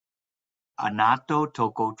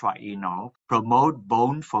annatto-tocotrienol promote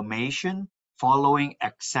bone formation following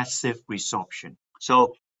excessive resorption.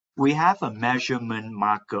 So we have a measurement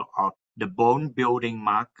marker of the bone building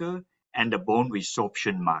marker and the bone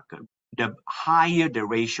resorption marker. The higher the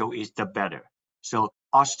ratio is, the better. So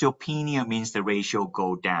osteopenia means the ratio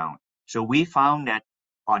go down. So we found that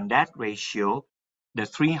on that ratio, the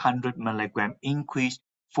 300 milligram increased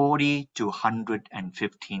 40 to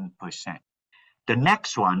 115%. The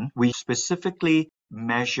next one, we specifically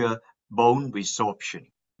measure bone resorption,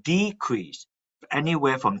 decrease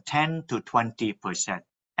anywhere from 10 to 20%.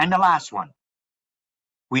 And the last one,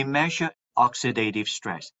 we measure oxidative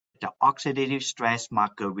stress. The oxidative stress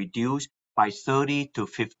marker reduced by 30 to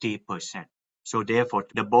 50%. So therefore,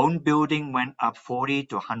 the bone building went up 40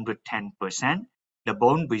 to 110%. The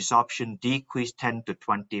bone resorption decreased 10 to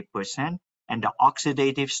 20%. And the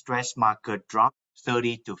oxidative stress marker dropped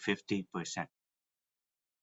 30 to 50%.